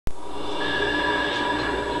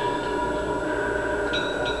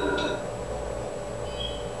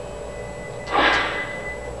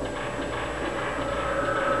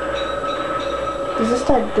this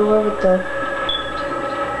that door with the...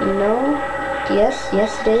 No? Yes,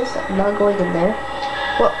 yes it is. I'm not going in there.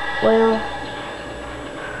 Well...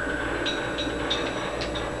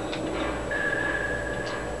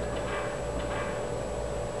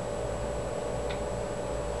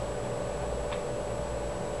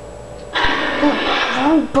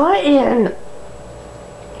 Wrong button!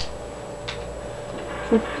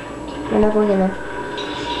 We're not going in there.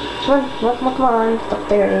 Come on. Stop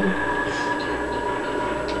staring.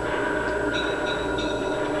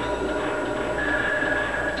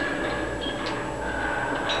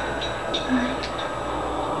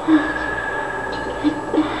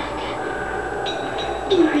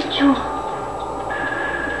 Rachel.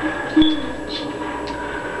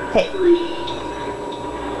 Hey.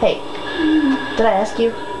 Hey. Did I ask you?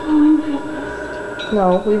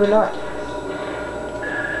 No, we were not.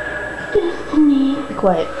 Destiny. Be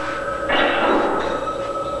quiet.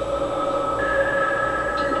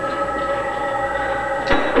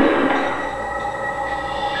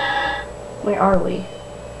 Where are we?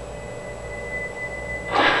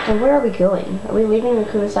 And where are we going? Are we leaving the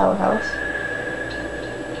Kurosawa house?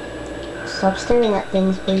 Stop staring at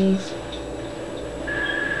things, please.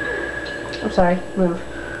 I'm sorry, move.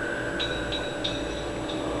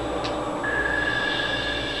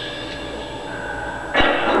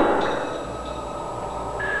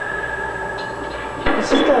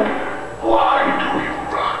 This is the... Why do you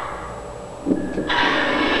run?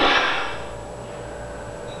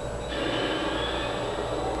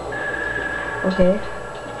 Okay.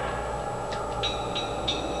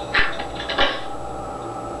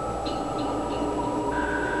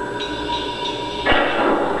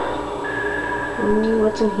 Ooh,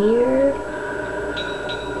 what's in here?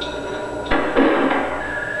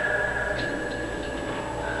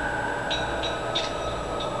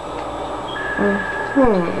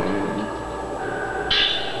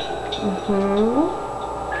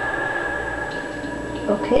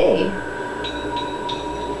 Okay.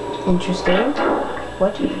 Interesting.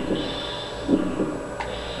 What?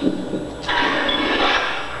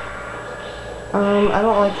 I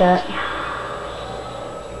don't like that.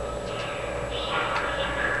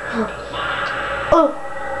 Oh!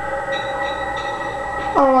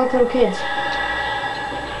 I don't like little kids.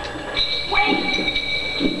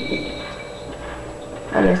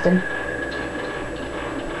 I missed him.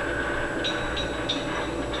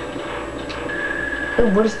 Oh,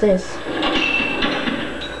 what is this?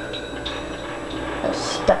 A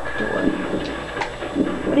stuck door.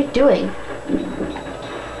 What are you doing?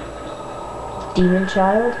 Demon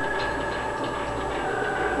child?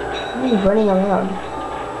 Why are you running around?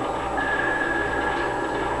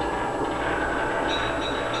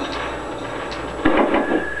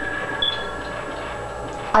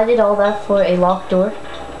 I did all that for a locked door.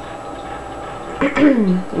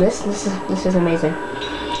 This is amazing.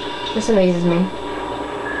 This amazes me.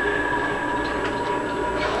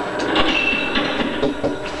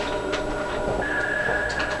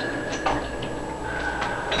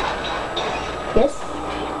 Yes?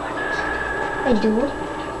 I do.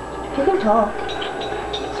 You can talk.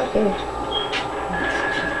 It's okay.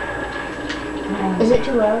 Is it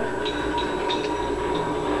too loud?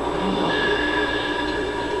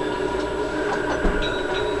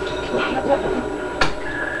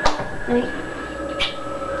 Ready?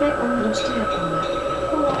 Okay, I'm stay up on that.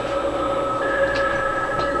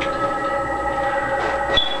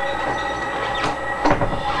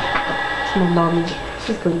 It's my mommy.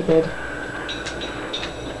 She's going to bed.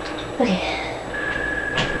 Okay.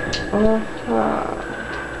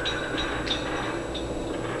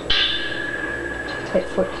 Type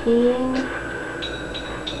 14.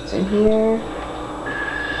 It's in here.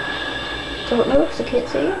 Don't know because I can't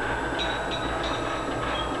see it.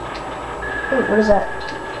 Oh, what is that?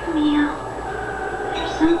 Mia,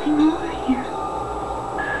 there's something over here.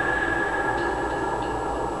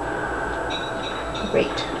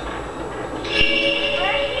 Great.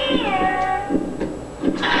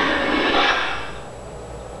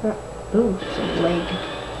 Ooh, some leg.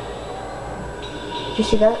 Did you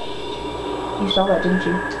see that? You saw that, didn't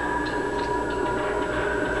you?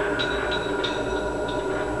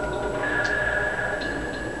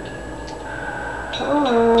 Come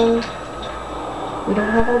on. We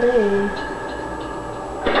don't have all day.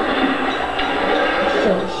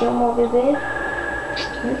 So, more baby.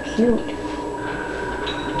 You're cute.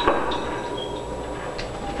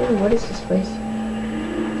 Ooh, what is this place?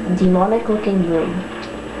 A demonic looking room.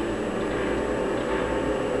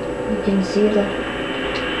 You can see the...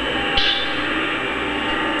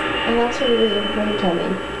 And that's what he was going to tell me.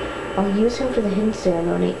 I'll use him for the hint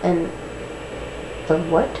ceremony and... The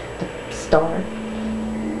what? The star.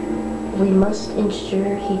 We must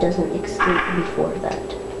ensure he doesn't escape before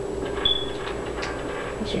that.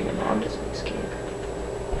 Ensure your mom doesn't escape.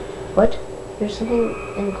 What? There's something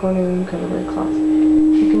in the corner of the room covered with cloth.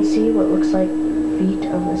 You can see what looks like feet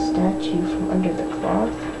of a statue from under the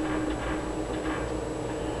cloth.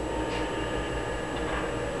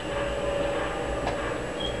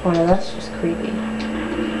 Oh no, that's just creepy.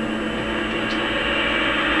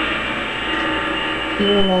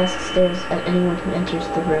 Evil Mask stares at anyone who enters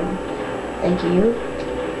the room. Thank you.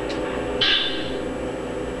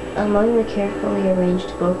 Among the carefully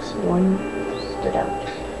arranged books, one stood out.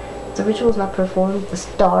 If the ritual is not performed, the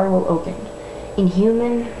star will open.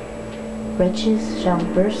 Inhuman wretches shall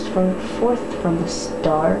burst forth from the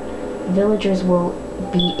star. Villagers will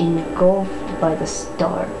be engulfed by the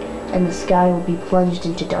star, and the sky will be plunged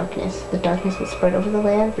into darkness. The darkness will spread over the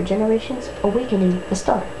land for generations, awakening the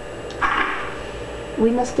star. We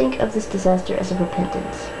must think of this disaster as a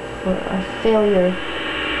repentance for our failure,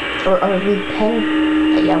 for our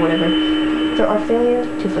failure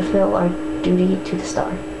to fulfill our duty to the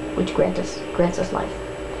star, which grants us life.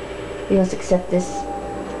 We must accept this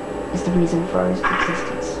is the reason for our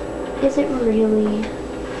existence. Is it really?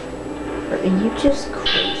 Or are you just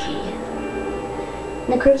crazy?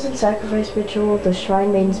 In the Crimson Sacrifice ritual, the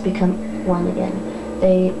Shrine Maidens become one again.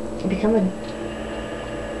 They become a...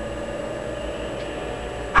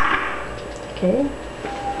 Okay.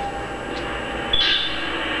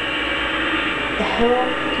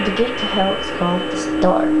 The gate to hell is called the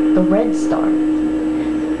Star, the Red Star.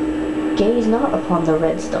 Gaze not upon the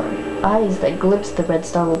Red Star. Eyes that glimpse the Red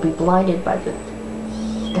Star will be blinded by the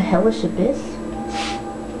hellish abyss.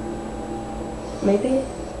 Maybe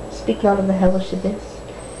speak not of the hellish abyss.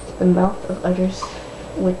 The mouth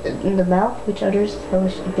which utters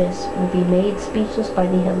hellish abyss will be made speechless by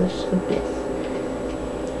the hellish abyss.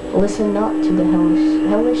 Listen not to the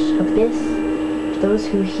hellish abyss. Those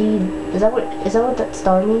who heed. Is that what that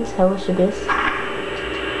star means? Hellish abyss?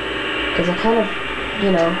 Because I kind of,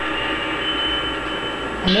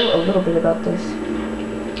 I know a little bit about this.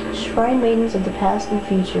 Shrine maidens of the past and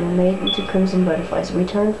future, made into crimson butterflies,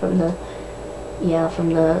 return from the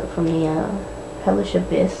hellish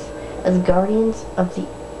abyss as guardians of the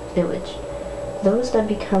village. Those that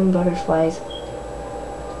become butterflies,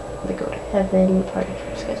 they go to heaven. Party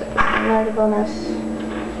from skies up light upon us.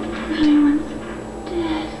 Everyone's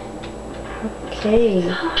dead. Okay.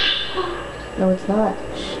 No, it's not.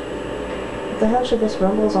 If the hellish abyss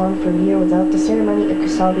rumbles on for a year without the ceremony, a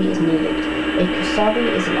kusabi is needed. A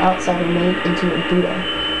kusabi is an outsider made into a Buddha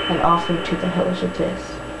and offered to the hellish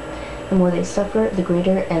abyss. The more they suffer, the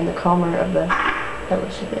greater and the calmer of the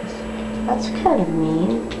hellish abyss. That's kind of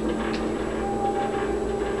mean.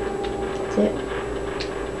 That's it.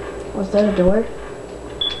 Was that a door?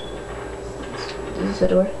 Is this a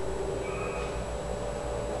door?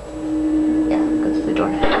 Yeah, go through the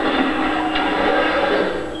door.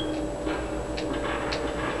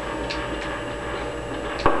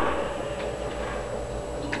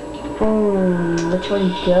 Which way to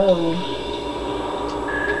go?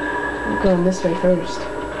 I'm going this way first.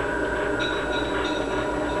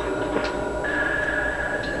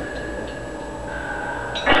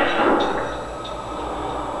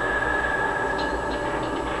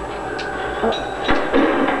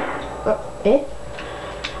 Eh?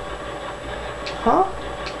 Huh?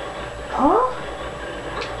 Huh?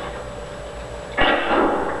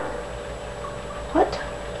 What?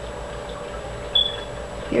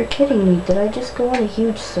 You're kidding me. Did I just go in a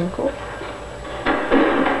huge circle?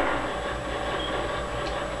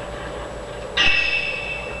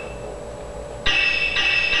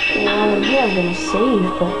 Well, yeah, I'm gonna save,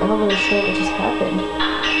 but I don't understand what just happened.